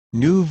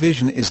New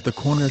vision is the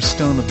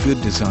cornerstone of good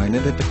design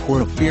and at the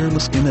core of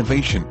fearless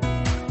innovation.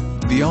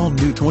 The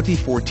all-new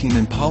 2014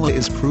 Impala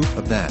is proof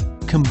of that,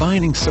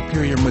 combining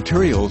superior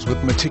materials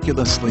with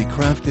meticulously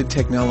crafted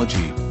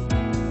technology.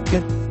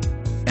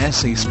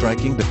 It's a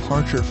striking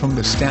departure from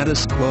the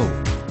status quo.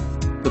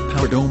 The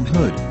power dome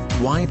hood,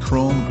 wide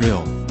chrome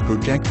grille,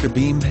 projector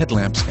beam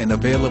headlamps and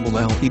available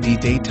LED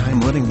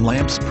daytime running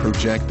lamps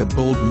project the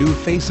bold new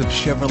face of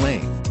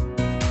Chevrolet.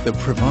 The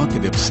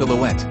provocative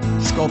silhouette,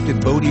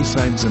 sculpted body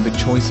sides and the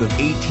choice of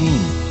 18,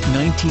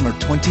 19 or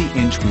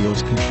 20-inch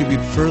wheels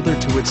contribute further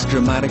to its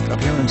dramatic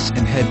appearance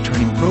and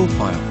head-turning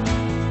profile.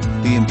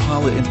 The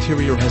Impala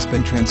interior has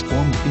been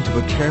transformed into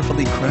a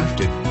carefully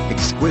crafted,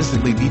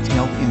 exquisitely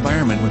detailed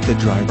environment with the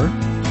driver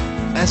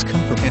as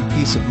comfort and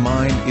peace of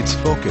mind its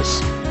focus.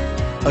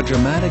 A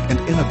dramatic and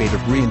innovative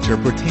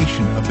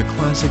reinterpretation of the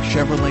classic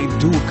Chevrolet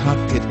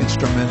dual-cockpit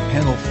instrument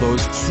panel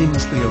flows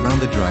seamlessly around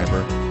the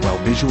driver, while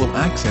visual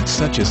accents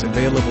such as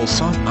available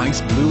soft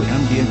ice blue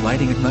ambient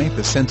lighting ignite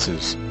the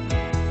senses.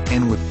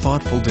 And with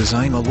thoughtful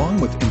design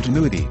along with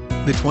ingenuity,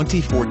 the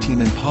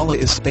 2014 Impala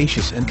is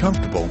spacious and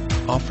comfortable,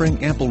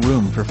 offering ample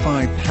room for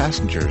 5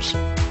 passengers.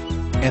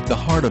 At the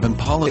heart of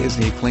Impala is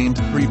the acclaimed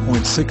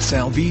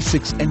 3.6L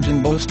V6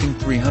 engine boasting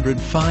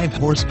 305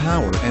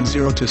 horsepower and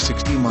 0 to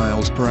 60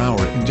 miles per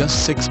hour in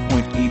just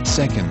 6.8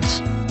 seconds.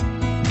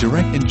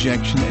 Direct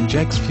injection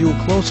injects fuel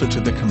closer to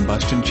the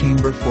combustion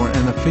chamber for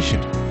an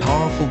efficient,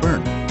 powerful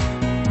burn.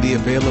 The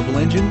available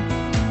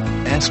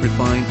engine's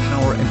refined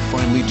power and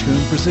finely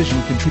tuned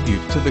precision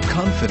contribute to the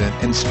confident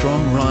and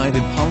strong ride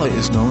Impala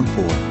is known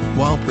for,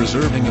 while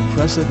preserving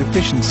impressive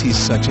efficiencies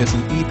such as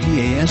an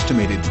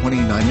EPA-estimated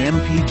 29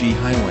 mpg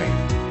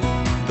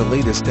highway. The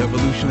latest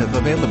evolution of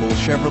available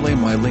Chevrolet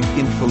MyLink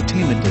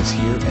infotainment is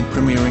here and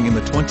premiering in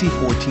the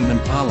 2014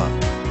 Impala.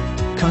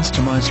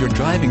 Customize your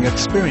driving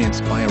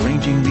experience by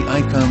arranging the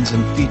icons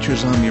and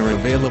features on your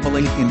available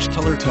 8-inch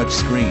color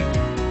touchscreen.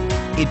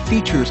 It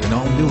features an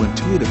all-new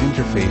intuitive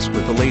interface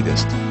with the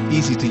latest,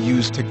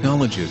 easy-to-use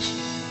technologies.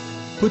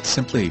 Put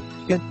simply,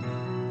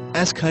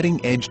 it's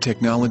cutting-edge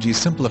technology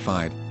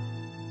simplified.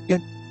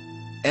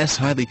 It's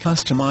highly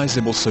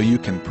customizable so you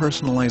can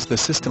personalize the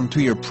system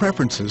to your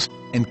preferences,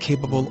 and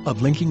capable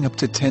of linking up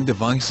to 10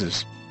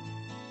 devices.